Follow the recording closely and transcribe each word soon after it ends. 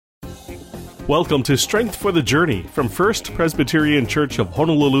Welcome to Strength for the Journey from First Presbyterian Church of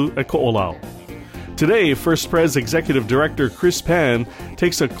Honolulu at Ko'olau. Today, First Pres Executive Director Chris Pan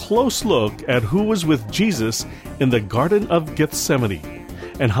takes a close look at who was with Jesus in the Garden of Gethsemane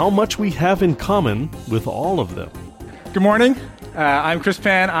and how much we have in common with all of them. Good morning. I'm Chris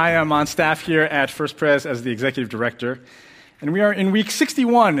Pan. I am on staff here at First Pres as the Executive Director. And we are in week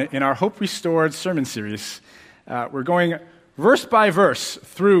 61 in our Hope Restored sermon series. We're going verse by verse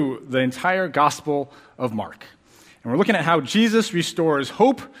through the entire Gospel of Mark. And we're looking at how Jesus restores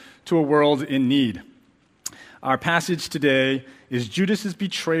hope to a world in need. Our passage today is Judas'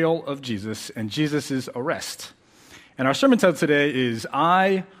 betrayal of Jesus and Jesus' arrest. And our sermon title today is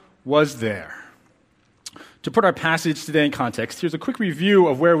I Was There. To put our passage today in context, here's a quick review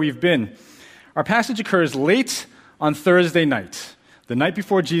of where we've been. Our passage occurs late on Thursday night, the night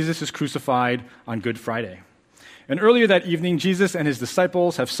before Jesus is crucified on Good Friday. And earlier that evening, Jesus and his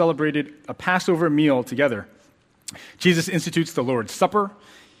disciples have celebrated a Passover meal together. Jesus institutes the Lord's Supper,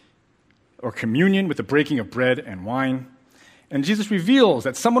 or communion, with the breaking of bread and wine. And Jesus reveals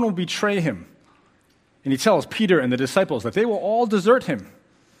that someone will betray him. And he tells Peter and the disciples that they will all desert him.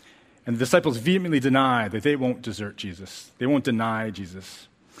 And the disciples vehemently deny that they won't desert Jesus. They won't deny Jesus.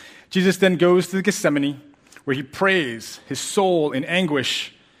 Jesus then goes to Gethsemane, where he prays, his soul in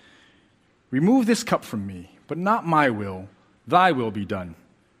anguish, "Remove this cup from me, but not my will, thy will be done."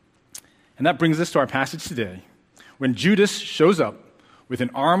 And that brings us to our passage today, when Judas shows up with an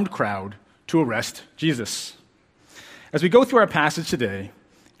armed crowd to arrest Jesus. As we go through our passage today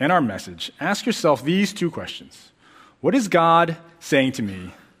and our message, ask yourself these two questions. What is God saying to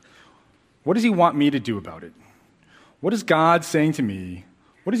me? What does he want me to do about it? What is God saying to me?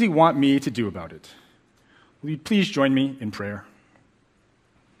 What does he want me to do about it? Will you please join me in prayer?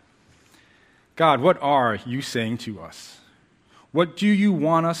 God, what are you saying to us? What do you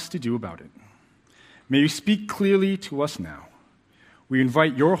want us to do about it? May you speak clearly to us now. We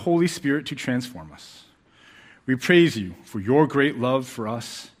invite your Holy Spirit to transform us. We praise you for your great love for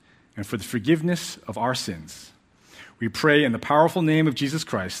us and for the forgiveness of our sins. We pray in the powerful name of Jesus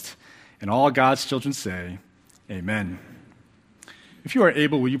Christ, and all God's children say, Amen. If you are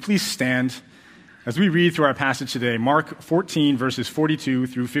able, will you please stand as we read through our passage today, Mark 14, verses 42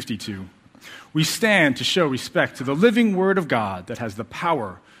 through 52. We stand to show respect to the living Word of God that has the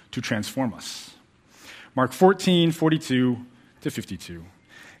power to transform us. Mark 14, 42 to 52.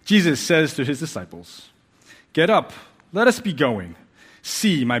 Jesus says to his disciples, "Get up, let us be going.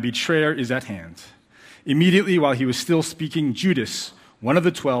 See, my betrayer is at hand." Immediately while he was still speaking, Judas, one of the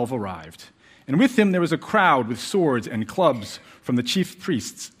 12, arrived. And with him there was a crowd with swords and clubs from the chief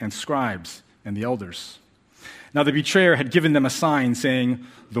priests and scribes and the elders. Now the betrayer had given them a sign saying,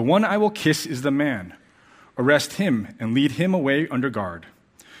 "The one I will kiss is the man. Arrest him and lead him away under guard."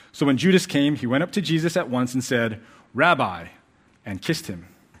 So when Judas came, he went up to Jesus at once and said, "Rabbi," and kissed him.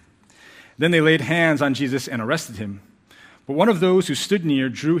 Then they laid hands on Jesus and arrested him. But one of those who stood near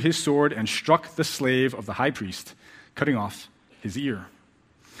drew his sword and struck the slave of the high priest, cutting off his ear.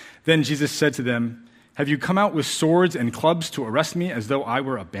 Then Jesus said to them, "Have you come out with swords and clubs to arrest me as though I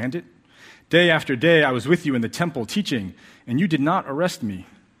were a bandit? Day after day I was with you in the temple teaching, and you did not arrest me.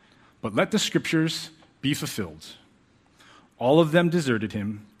 But let the scriptures be fulfilled." All of them deserted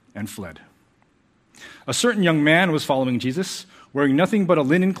him and fled. A certain young man was following Jesus, wearing nothing but a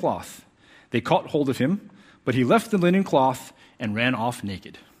linen cloth. They caught hold of him, but he left the linen cloth and ran off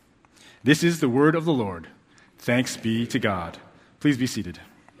naked. This is the word of the Lord. Thanks be to God. Please be seated.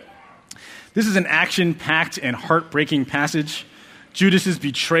 This is an action-packed and heartbreaking passage. Judas'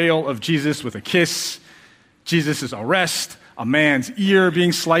 betrayal of Jesus with a kiss, Jesus' arrest, a man's ear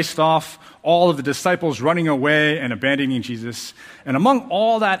being sliced off, all of the disciples running away and abandoning Jesus. And among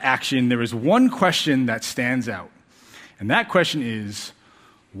all that action, there is one question that stands out. And that question is,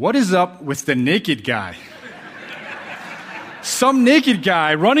 what is up with the naked guy? Some naked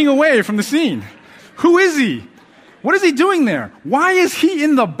guy running away from the scene. Who is he? What is he doing there? Why is he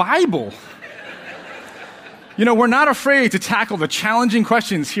in the Bible? You know, we're not afraid to tackle the challenging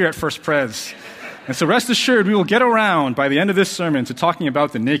questions here at First Pres. And so rest assured, we will get around by the end of this sermon to talking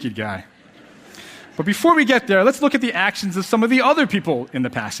about the naked guy. But before we get there, let's look at the actions of some of the other people in the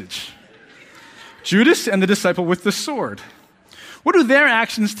passage. Judas and the disciple with the sword. What do their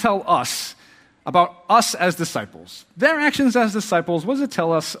actions tell us about us as disciples? Their actions as disciples, what does it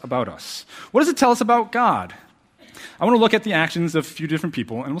tell us about us? What does it tell us about God? I want to look at the actions of a few different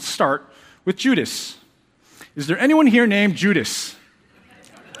people, and we'll start with Judas. Is there anyone here named Judas?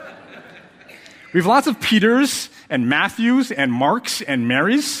 We have lots of Peters and Matthews and Marks and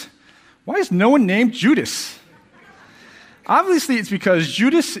Marys. Why is no one named Judas? Obviously, it's because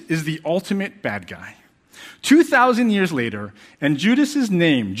Judas is the ultimate bad guy. 2,000 years later, and Judas's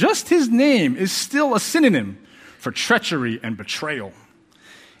name, just his name, is still a synonym for treachery and betrayal.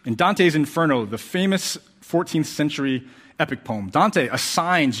 In Dante's Inferno, the famous 14th century epic poem, Dante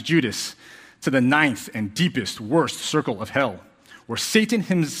assigns Judas to the ninth and deepest, worst circle of hell, where Satan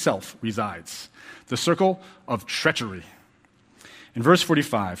himself resides, the circle of treachery. In verse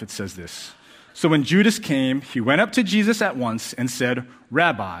 45, it says this: "So when Judas came, he went up to Jesus at once and said,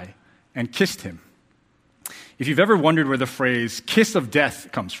 'Rabbi,' and kissed him." If you've ever wondered where the phrase kiss of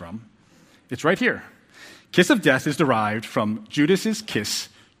death comes from, it's right here. Kiss of death is derived from Judas's kiss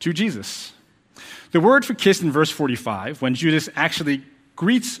to Jesus. The word for kiss in verse 45, when Judas actually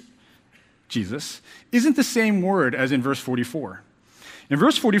greets Jesus, isn't the same word as in verse 44. In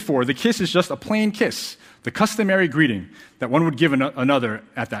verse 44, the kiss is just a plain kiss, the customary greeting that one would give another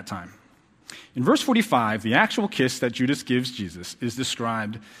at that time. In verse 45, the actual kiss that Judas gives Jesus is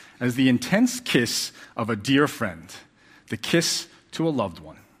described as the intense kiss of a dear friend, the kiss to a loved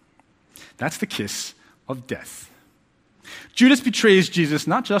one. That's the kiss of death. Judas betrays Jesus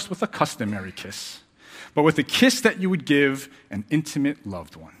not just with a customary kiss, but with a kiss that you would give an intimate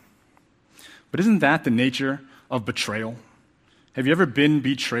loved one. But isn't that the nature of betrayal? Have you ever been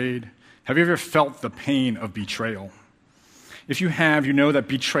betrayed? Have you ever felt the pain of betrayal? If you have, you know that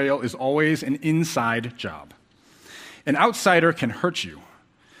betrayal is always an inside job. An outsider can hurt you,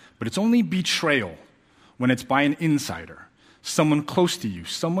 but it's only betrayal when it's by an insider, someone close to you,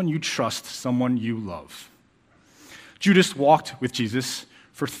 someone you trust, someone you love. Judas walked with Jesus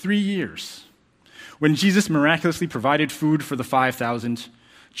for 3 years. When Jesus miraculously provided food for the 5,000,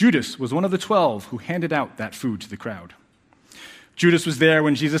 Judas was one of the 12 who handed out that food to the crowd. Judas was there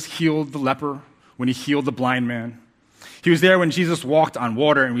when Jesus healed the leper, when he healed the blind man. He was there when Jesus walked on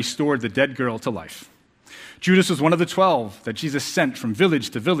water and restored the dead girl to life. Judas was one of the 12 that Jesus sent from village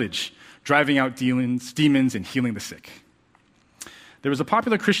to village, driving out demons and healing the sick. There was a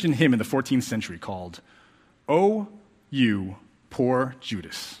popular Christian hymn in the 14th century called, "O You Poor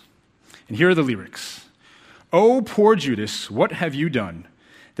Judas." And here are the lyrics. "O poor Judas, what have you done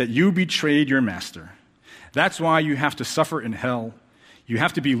that you betrayed your master? That's why you have to suffer in hell. You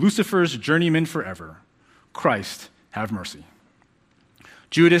have to be Lucifer's journeyman forever. Christ, have mercy."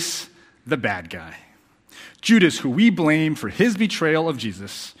 Judas, the bad guy. Judas, who we blame for his betrayal of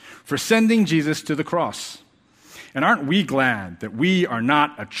Jesus, for sending Jesus to the cross. And aren't we glad that we are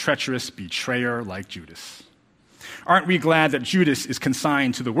not a treacherous betrayer like Judas? Aren't we glad that Judas is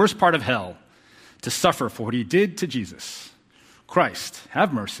consigned to the worst part of hell to suffer for what he did to Jesus? Christ,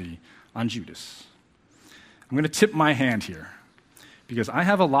 have mercy on Judas. I'm going to tip my hand here because I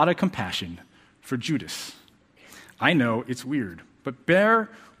have a lot of compassion for Judas. I know it's weird, but bear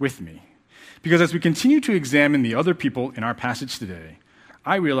with me, because as we continue to examine the other people in our passage today,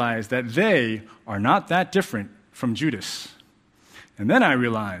 I realize that they are not that different from Judas. And then I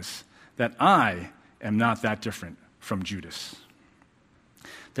realize that I am not that different from Judas.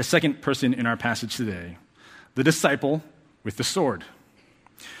 The second person in our passage today, the disciple with the sword.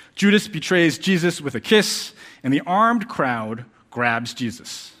 Judas betrays Jesus with a kiss, and the armed crowd grabs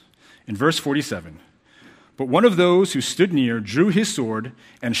Jesus. In verse 47, "But one of those who stood near drew his sword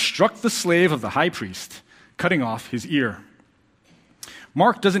and struck the slave of the high priest, cutting off his ear."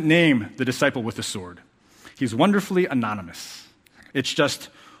 Mark doesn't name the disciple with the sword. He's wonderfully anonymous. It's just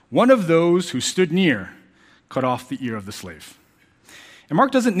one of those who stood near cut off the ear of the slave. And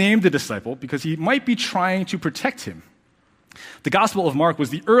Mark doesn't name the disciple because he might be trying to protect him. The Gospel of Mark was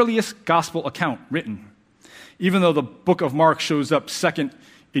the earliest gospel account written. Even though the book of Mark shows up second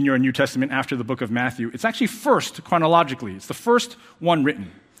in your New Testament after the book of Matthew, it's actually first chronologically. It's the first one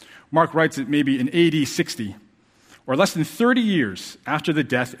written. Mark writes it maybe in AD 60, or less than 30 years after the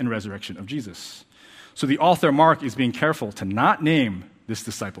death and resurrection of Jesus. So the author, Mark, is being careful to not name this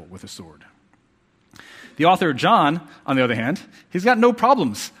disciple with a sword. The author, John, on the other hand, he's got no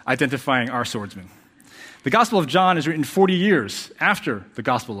problems identifying our swordsman. The Gospel of John is written 40 years after the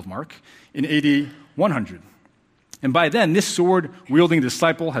Gospel of Mark in AD 100. And by then, this sword-wielding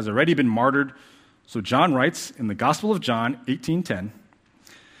disciple has already been martyred. So John writes in the Gospel of John, 18:10,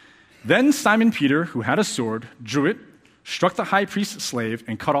 "Then Simon Peter, who had a sword, drew it, struck the high priest's slave,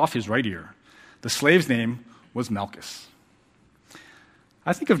 and cut off his right ear. The slave's name was Malchus."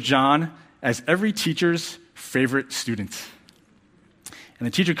 I think of John as every teacher's favorite student. And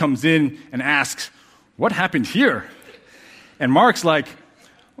the teacher comes in and asks, "What happened here?" And Mark's like,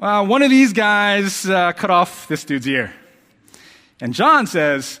 "Well, one of these guys cut off this dude's ear." And John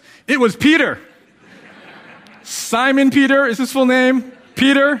says, "It was Peter." Simon Peter is his full name.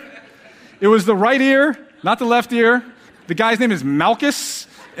 Peter. It was the right ear, not the left ear. The guy's name is Malchus,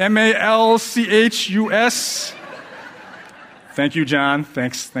 Malchus. Thank you, John.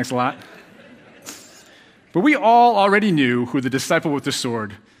 Thanks a lot. But we all already knew who the disciple with the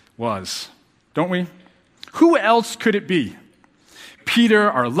sword was, don't we? Who else could it be?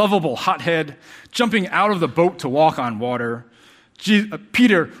 Peter, our lovable hothead, jumping out of the boat to walk on water.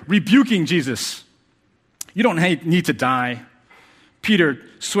 Peter rebuking Jesus. You don't need to die. Peter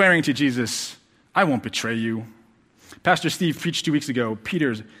swearing to Jesus, I won't betray you. Pastor Steve preached 2 weeks ago,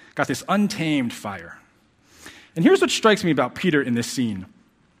 Peter's got this untamed fire. And here's what strikes me about Peter in this scene.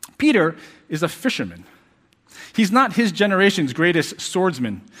 Peter is a fisherman. He's not his generation's greatest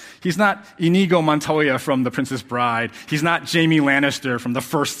swordsman. He's not Inigo Montoya from The Princess Bride. He's not Jaime Lannister from the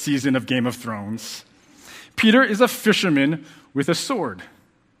first season of Game of Thrones. Peter is a fisherman with a sword.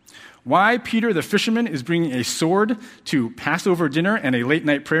 Why Peter the fisherman is bringing a sword to Passover dinner and a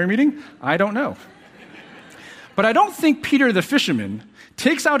late-night prayer meeting, I don't know. But I don't think Peter the fisherman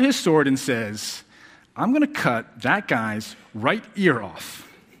takes out his sword and says, I'm going to cut that guy's right ear off.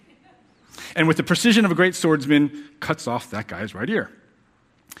 And with the precision of a great swordsman, cuts off that guy's right ear.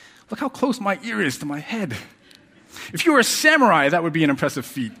 Look how close my ear is to my head. If you were a samurai, that would be an impressive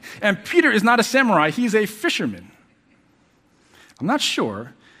feat. And Peter is not a samurai, he's a fisherman. I'm not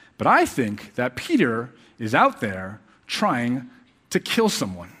sure, but I think that Peter is out there trying to kill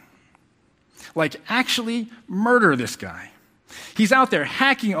someone. Like actually murder this guy. He's out there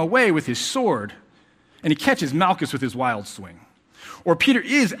hacking away with his sword, and he catches Malchus with his wild swing. Or Peter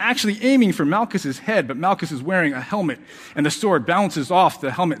is actually aiming for Malchus's head, but Malchus is wearing a helmet, and the sword bounces off,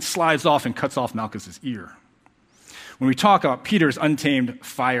 the helmet slides off and cuts off Malchus's ear. When we talk about Peter's untamed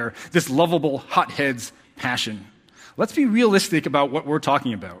fire, this lovable hothead's passion, let's be realistic about what we're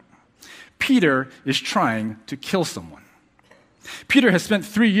talking about. Peter is trying to kill someone. Peter has spent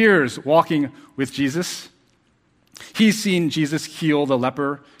 3 years walking with Jesus. He's seen Jesus heal the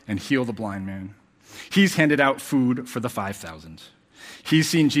leper and heal the blind man. He's handed out food for the 5,000. He's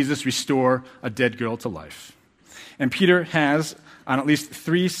seen Jesus restore a dead girl to life. And Peter has, on at least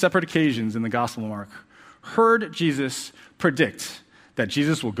 3 separate occasions in the Gospel of Mark, heard Jesus predict that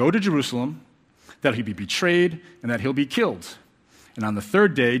Jesus will go to Jerusalem, that he'll be betrayed, and that he'll be killed. And on the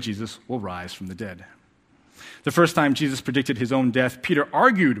 3rd day, Jesus will rise from the dead. The first time Jesus predicted his own death, Peter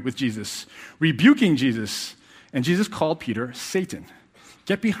argued with Jesus, rebuking Jesus, and Jesus called Peter Satan.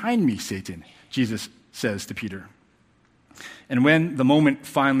 Get behind me, Satan, Jesus says to Peter. And when the moment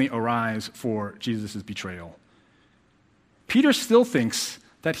finally arrives for Jesus' betrayal, Peter still thinks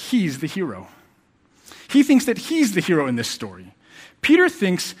that he's the hero. He thinks that he's the hero in this story. Peter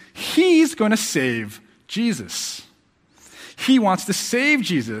thinks he's going to save Jesus. He wants to save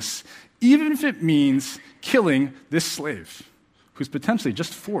Jesus, even if it means killing this slave, who's potentially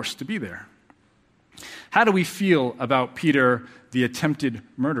just forced to be there. How do we feel about Peter, the attempted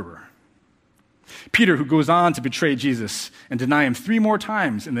murderer? Peter, who goes on to betray Jesus and deny him 3 more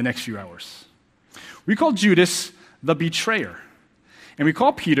times in the next few hours. We call Judas the betrayer, and we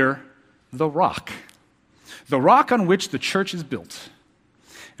call Peter the rock on which the church is built.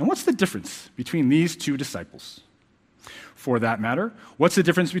 And what's the difference between these 2 disciples? For that matter, what's the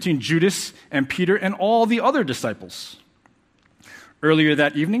difference between Judas and Peter and all the other disciples? Earlier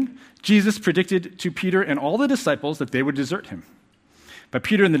that evening, Jesus predicted to Peter and all the disciples that they would desert him. But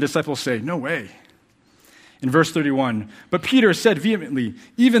Peter and the disciples say, no way. In verse 31, but Peter said vehemently,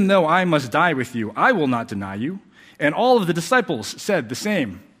 even though I must die with you, I will not deny you. And all of the disciples said the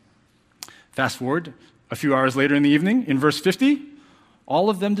same. Fast forward a few hours later in the evening, in verse 50, all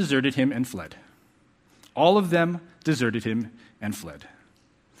of them deserted him and fled. All of them deserted him and fled.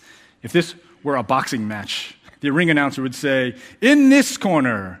 If this were a boxing match, the ring announcer would say, in this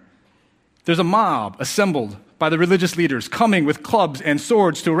corner, there's a mob assembled by the religious leaders coming with clubs and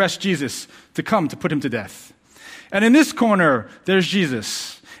swords to arrest Jesus, to come to put him to death. And in this corner, there's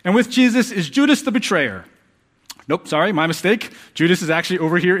Jesus. And with Jesus is Judas the betrayer. Nope, sorry, my mistake. Judas is actually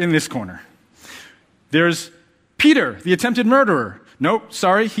over here in this corner. There's Peter, the attempted murderer. Nope,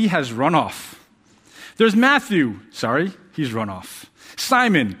 sorry, he has run off. There's Matthew, sorry, he's run off.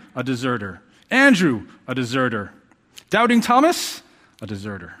 Simon, a deserter. Andrew, a deserter. Doubting Thomas, a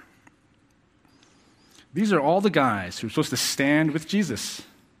deserter. These are all the guys who are supposed to stand with Jesus,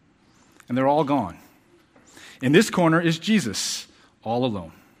 and they're all gone. In this corner is Jesus, all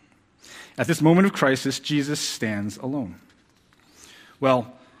alone. At this moment of crisis, Jesus stands alone.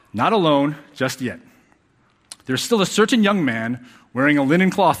 Well, not alone just yet. There's still a certain young man wearing a linen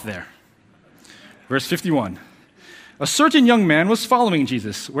cloth there. Verse 51. A certain young man was following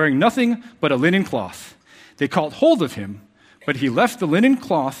Jesus, wearing nothing but a linen cloth. They caught hold of him, but he left the linen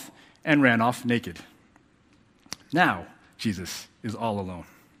cloth and ran off naked. Now, Jesus is all alone.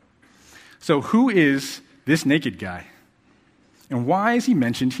 So who is this naked guy? And why is he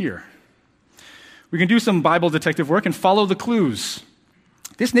mentioned here? We can do some Bible detective work and follow the clues.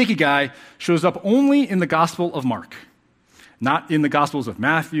 This naked guy shows up only in the Gospel of Mark, not in the Gospels of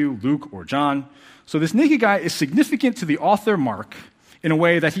Matthew, Luke, or John. So this naked guy is significant to the author Mark in a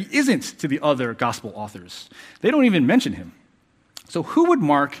way that he isn't to the other Gospel authors. They don't even mention him. So who would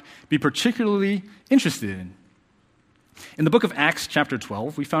Mark be particularly interested in? In the book of Acts, chapter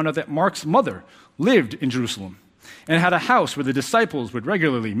 12, we found out that Mark's mother lived in Jerusalem and had a house where the disciples would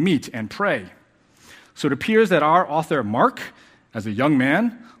regularly meet and pray. So it appears that our author Mark, as a young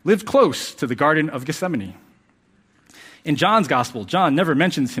man, lived close to the Garden of Gethsemane. In John's gospel, John never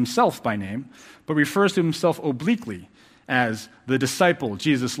mentions himself by name, but refers to himself obliquely as the disciple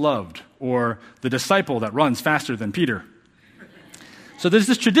Jesus loved, or the disciple that runs faster than Peter. So there's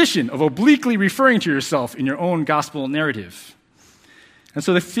this tradition of obliquely referring to yourself in your own gospel narrative. And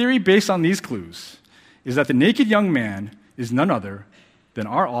so the theory based on these clues is that the naked young man is none other than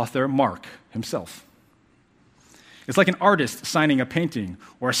our author Mark himself. It's like an artist signing a painting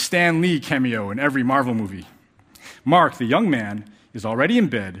or a Stan Lee cameo in every Marvel movie. Mark, the young man, is already in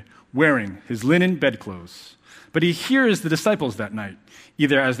bed wearing his linen bedclothes. But he hears the disciples that night,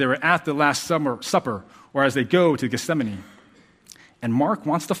 either as they were at the Last Supper or as they go to Gethsemane. And Mark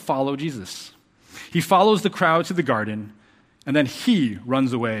wants to follow Jesus. He follows the crowd to the garden, and then he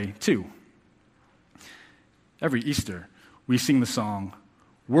runs away too. Every Easter, we sing the song,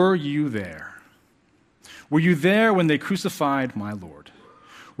 "Were you there? Were you there when they crucified my Lord?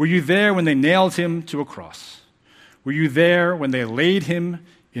 Were you there when they nailed him to a cross? Were you there when they laid him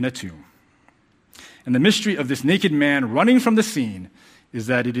in a tomb?" And the mystery of this naked man running from the scene is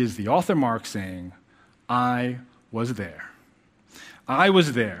that it is the author Mark saying, "I was there. I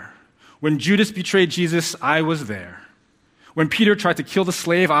was there. When Judas betrayed Jesus, I was there. When Peter tried to kill the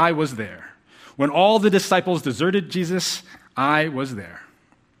slave, I was there. When all the disciples deserted Jesus, I was there."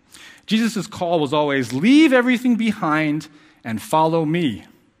 Jesus' call was always, leave everything behind and follow me.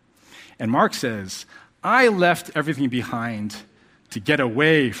 And Mark says, I left everything behind to get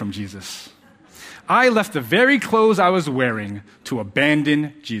away from Jesus. I left the very clothes I was wearing to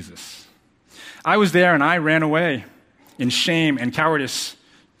abandon Jesus. I was there and I ran away in shame and cowardice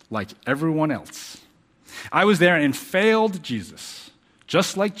like everyone else. I was there and failed Jesus,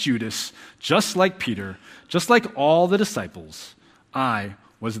 just like Judas, just like Peter, just like all the disciples. I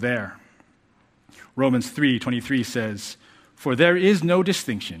was there. Romans 3:23 says, "For there is no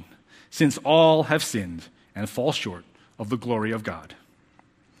distinction, since all have sinned and fall short of the glory of God."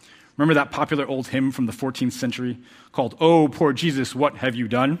 Remember that popular old hymn from the 14th century called, "Oh, poor Jesus, what have you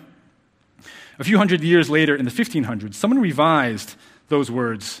done?" A few hundred years later, in the 1500s, someone revised those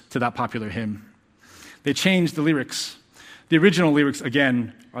words to that popular hymn. They changed the lyrics. The original lyrics,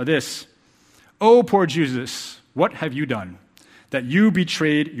 again, are this: "Oh, poor Jesus, what have you done? That you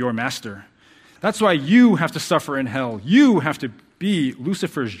betrayed your master. That's why you have to suffer in hell. You have to be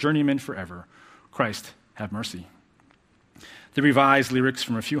Lucifer's journeyman forever. Christ, have mercy." The revised lyrics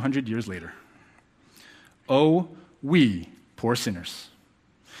from a few hundred years later. "Oh, we poor sinners,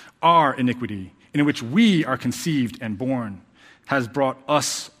 our iniquity, in which we are conceived and born, has brought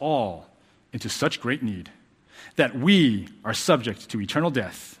us all into such great need that we are subject to eternal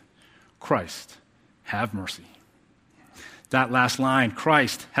death. Christ, have mercy." That last line,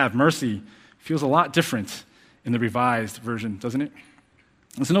 "Christ, have mercy," feels a lot different in the revised version, doesn't it?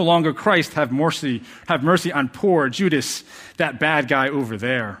 It's no longer "Christ, have mercy on poor Judas, that bad guy over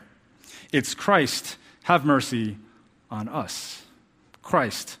there." It's "Christ, have mercy on us.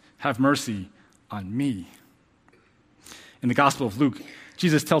 Christ, have mercy on me." In the Gospel of Luke,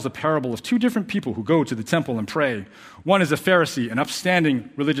 Jesus tells a parable of two different people who go to the temple and pray. One is a Pharisee, an upstanding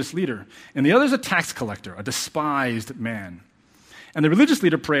religious leader, and the other is a tax collector, a despised man. And the religious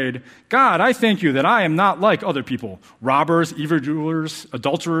leader prayed, "God, I thank you that I am not like other people, robbers, evildoers,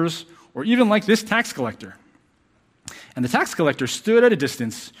 adulterers, or even like this tax collector." And the tax collector stood at a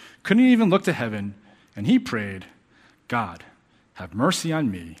distance, couldn't even look to heaven, and he prayed, "God, have mercy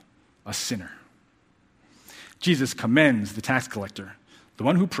on me, a sinner." Jesus commends the tax collector, the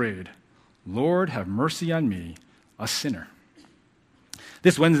one who prayed, "Lord, have mercy on me, a sinner."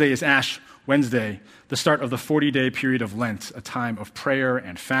 This Wednesday is Ash Wednesday, the start of the 40-day period of Lent, a time of prayer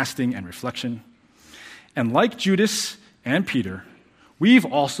and fasting and reflection. And like Judas and Peter, we've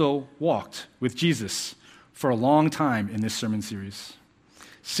also walked with Jesus for a long time in this sermon series.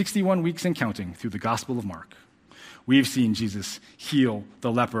 61 weeks and counting through the Gospel of Mark. We've seen Jesus heal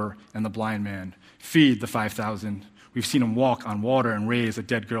the leper and the blind man, feed the 5,000. We've seen him walk on water and raise a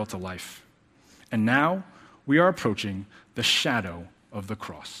dead girl to life. And now we are approaching the shadow of the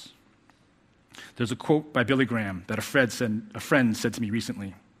cross. There's a quote by Billy Graham that a friend said to me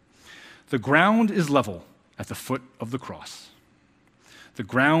recently. The ground is level at the foot of the cross. The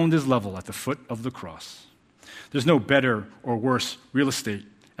ground is level at the foot of the cross. There's no better or worse real estate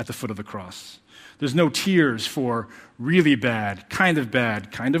at the foot of the cross. There's no tiers for really bad, kind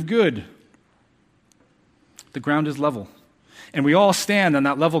of good. The ground is level. And we all stand on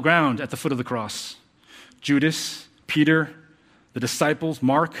that level ground at the foot of the cross. Judas, Peter, the disciples,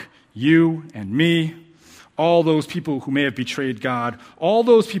 Mark, you and me, all those people who may have betrayed God, all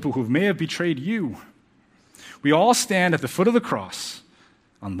those people who may have betrayed you. We all stand at the foot of the cross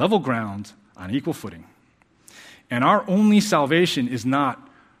on level ground, on equal footing. And our only salvation is not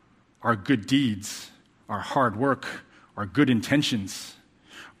our good deeds, our hard work, our good intentions.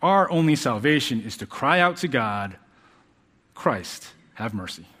 Our only salvation is to cry out to God, Christ, have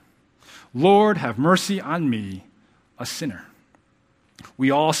mercy. Lord, have mercy on me, a sinner.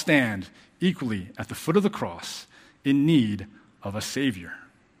 We all stand equally at the foot of the cross in need of a Savior.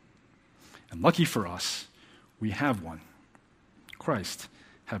 And lucky for us, we have one. Christ,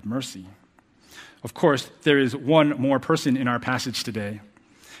 have mercy. Of course, there is one more person in our passage today,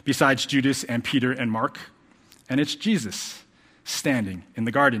 besides Judas and Peter and Mark, and it's Jesus standing in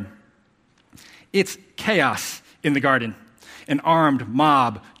the garden. It's chaos in the garden. An armed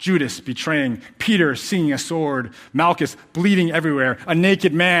mob, Judas betraying, Peter swinging a sword, Malchus bleeding everywhere, a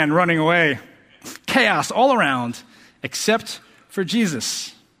naked man running away. Chaos all around, except for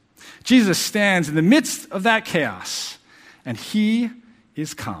Jesus. Jesus stands in the midst of that chaos, and he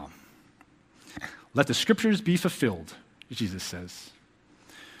is calm. Let the scriptures be fulfilled, Jesus says.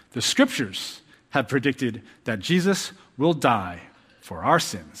 The scriptures have predicted that Jesus will die for our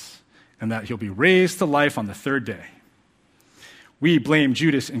sins and that he'll be raised to life on the third day. We blame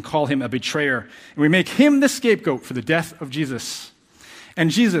Judas and call him a betrayer, and we make him the scapegoat for the death of Jesus. And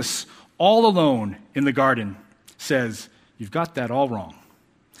Jesus, all alone in the garden, says, you've got that all wrong.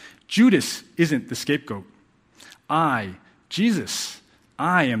 Judas isn't the scapegoat. I, Jesus,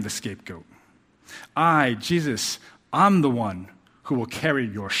 I am the scapegoat. I, Jesus, I'm the one who will carry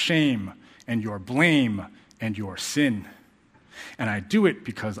your shame and your blame and your sin. And I do it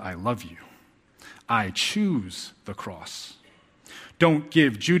because I love you. I choose the cross. Don't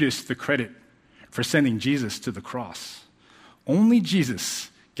give Judas the credit for sending Jesus to the cross. Only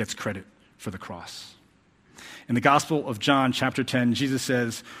Jesus gets credit for the cross. In the Gospel of John, chapter 10, Jesus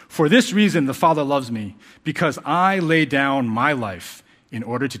says, for this reason the Father loves me, because I lay down my life in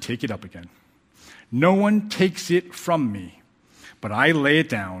order to take it up again. No one takes it from me, but I lay it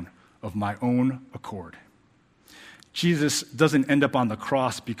down of my own accord. Jesus doesn't end up on the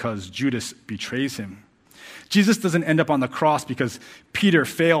cross because Judas betrays him. Jesus doesn't end up on the cross because Peter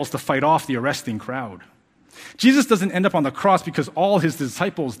fails to fight off the arresting crowd. Jesus doesn't end up on the cross because all his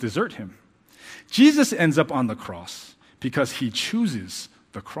disciples desert him. Jesus ends up on the cross because he chooses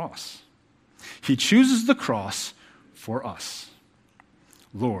the cross. He chooses the cross for us.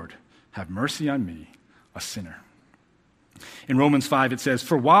 Lord, have mercy on me, a sinner. In Romans 5, it says,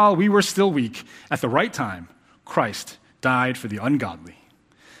 for while we were still weak, at the right time, Christ died for the ungodly.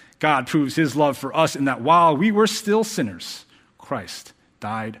 God proves his love for us in that while we were still sinners, Christ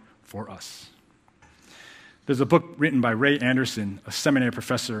died for us. There's a book written by Ray Anderson, a seminary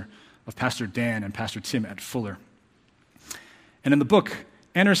professor of Pastor Dan and Pastor Tim at Fuller. And in the book,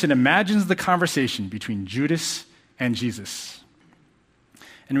 Anderson imagines the conversation between Judas and Jesus.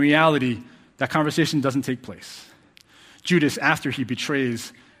 In reality, that conversation doesn't take place. Judas, after he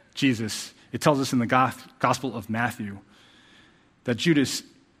betrays Jesus, it tells us in the Gospel of Matthew that Judas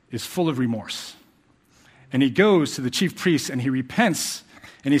is full of remorse. And he goes to the chief priests and he repents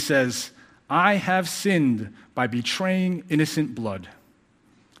and he says, I have sinned by betraying innocent blood.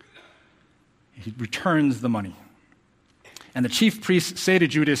 He returns the money. And the chief priests say to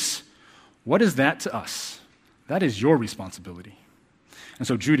Judas, what is that to us? That is your responsibility. And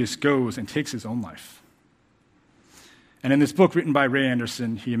so Judas goes and takes his own life. And in this book written by Ray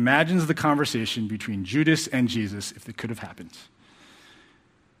Anderson, he imagines the conversation between Judas and Jesus if it could have happened.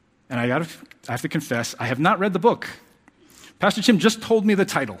 And I have to confess, I have not read the book. Pastor Tim just told me the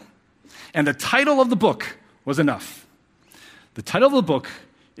title. And the title of the book was enough. The title of the book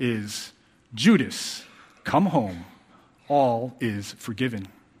is Judas, Come Home, All is Forgiven.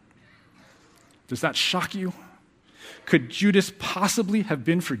 Does that shock you? Could Judas possibly have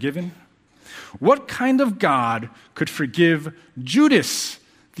been forgiven? What kind of God could forgive Judas,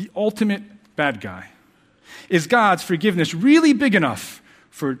 the ultimate bad guy? Is God's forgiveness really big enough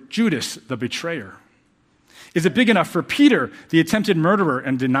for Judas, the betrayer? Is it big enough for Peter, the attempted murderer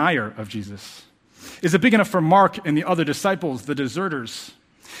and denier of Jesus? Is it big enough for Mark and the other disciples, the deserters?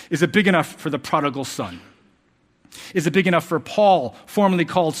 Is it big enough for the prodigal son? Is it big enough for Paul, formerly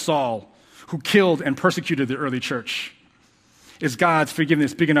called Saul, who killed and persecuted the early church? Is God's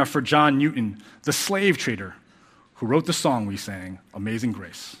forgiveness big enough for John Newton, the slave trader, who wrote the song we sang, Amazing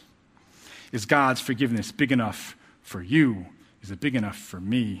Grace? Is God's forgiveness big enough for you? Is it big enough for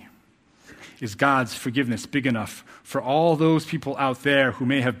me? Is God's forgiveness big enough for all those people out there who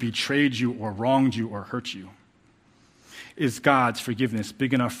may have betrayed you or wronged you or hurt you? Is God's forgiveness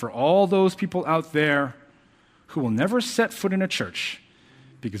big enough for all those people out there who will never set foot in a church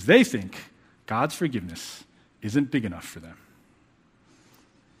because they think God's forgiveness isn't big enough for them?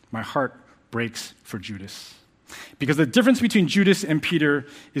 My heart breaks for Judas, because the difference between Judas and Peter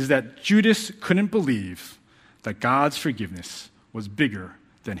is that Judas couldn't believe that God's forgiveness was bigger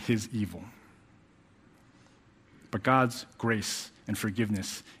than his evil. But God's grace and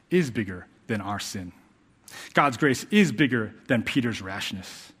forgiveness is bigger than our sin. God's grace is bigger than Peter's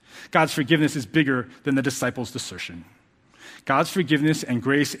rashness. God's forgiveness is bigger than the disciples' desertion. God's forgiveness and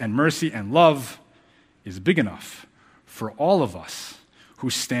grace and mercy and love is big enough for all of us who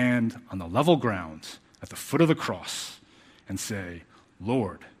stand on the level ground at the foot of the cross and say,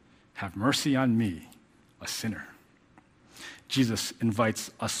 Lord, have mercy on me, a sinner. Jesus invites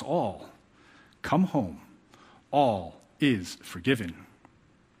us all, come home, all is forgiven.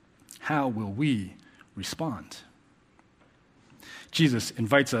 How will we respond? Jesus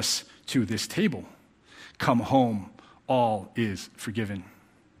invites us to this table. Come home, all is forgiven.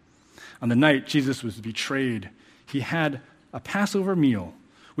 On the night Jesus was betrayed, he had a Passover meal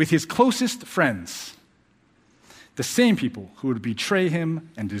with his closest friends, the same people who would betray him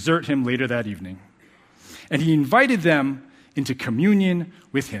and desert him later that evening. And he invited them into communion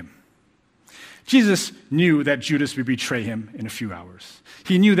with him. Jesus knew that Judas would betray him in a few hours.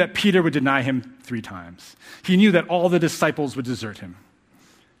 He knew that Peter would deny him 3 times. He knew that all the disciples would desert him.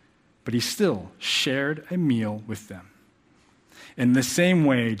 But he still shared a meal with them. In the same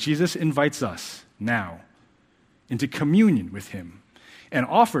way, Jesus invites us now into communion with him and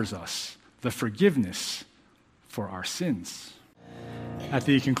offers us the forgiveness for our sins. At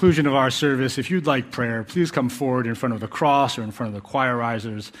the conclusion of our service, if you'd like prayer, please come forward in front of the cross or in front of the choir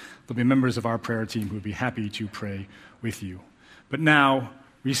risers. There'll be members of our prayer team who would be happy to pray with you. But now,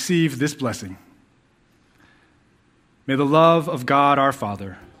 receive this blessing. May the love of God our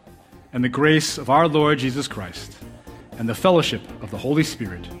Father and the grace of our Lord Jesus Christ and the fellowship of the Holy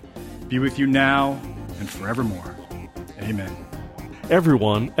Spirit be with you now and forevermore. Amen.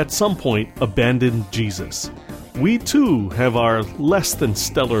 Everyone, at some point, abandoned Jesus. We too have our less than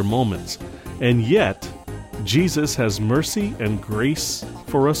stellar moments, and yet Jesus has mercy and grace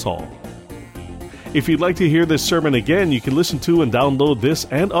for us all. If you'd like to hear this sermon again, you can listen to and download this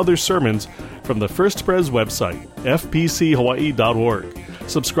and other sermons from the First Pres website, fpchawaii.org.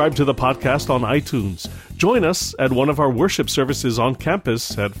 Subscribe to the podcast on iTunes. Join us at one of our worship services on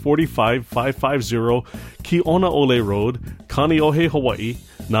campus at 45550 Kiona Ole Road, Kaneohe, Hawaii,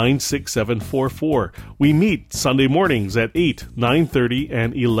 96744. We meet Sunday mornings at 8, 9:30,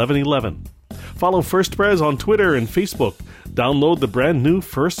 and 11:11. Follow First Pres on Twitter and Facebook. Download the brand new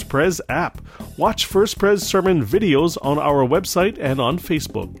First Pres app. Watch First Pres sermon videos on our website and on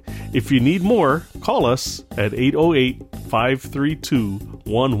Facebook. If you need more, call us at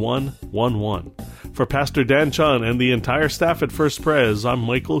 808-532-1111. For Pastor Dan Chun and the entire staff at First Pres, I'm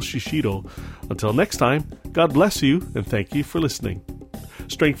Michael Shishido. Until next time, God bless you and thank you for listening.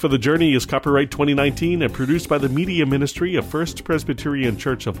 Strength for the Journey is copyright 2019 and produced by the Media Ministry of First Presbyterian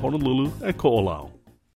Church of Honolulu at Ko'olau.